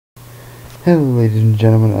Hello ladies and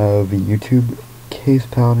gentlemen of YouTube, Case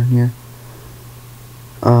Paladin here.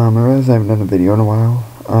 I realize I haven't done a video in a while,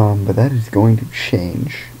 but that is going to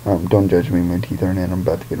change. Don't judge me, my teeth aren't in, I'm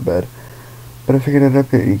about to go to bed. But I figured I'd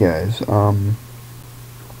update you guys.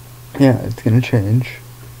 Yeah, it's gonna change,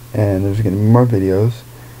 and there's gonna be more videos.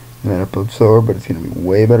 I might upload slower, but it's gonna be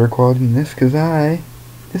way better quality than this, because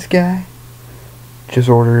this guy, just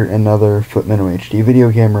ordered another Flip Minnow HD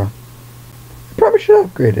video camera. Probably should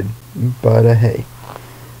have upgraded, but hey.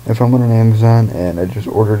 I found one on Amazon, and I just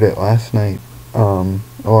ordered it last night, along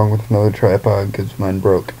with another tripod, because mine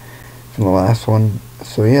broke from the last one.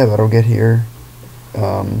 So yeah, that'll get here,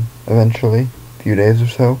 eventually, a few days or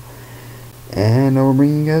so, and I will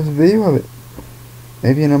bring you guys a video of it.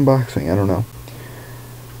 Maybe an unboxing, I don't know.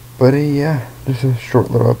 But yeah, just a short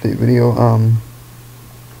little update video. I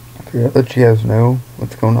figured I'd let you guys know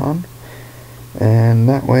what's going on. And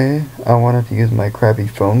that way, I wanted to use my crappy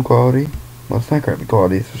phone quality. Well, it's not crappy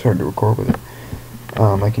quality, it's just hard to record with it.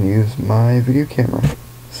 I can use my video camera.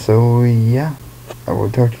 So yeah, I will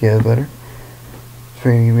talk to you guys later. So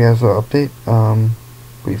I'm gonna give you guys a little update.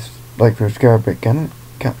 Please like, subscribe, rate, comment.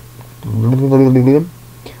 Please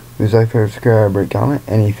like, subscribe, rate, comment.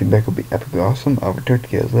 Any feedback will be epically awesome. I will talk to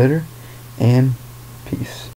you guys later, and peace.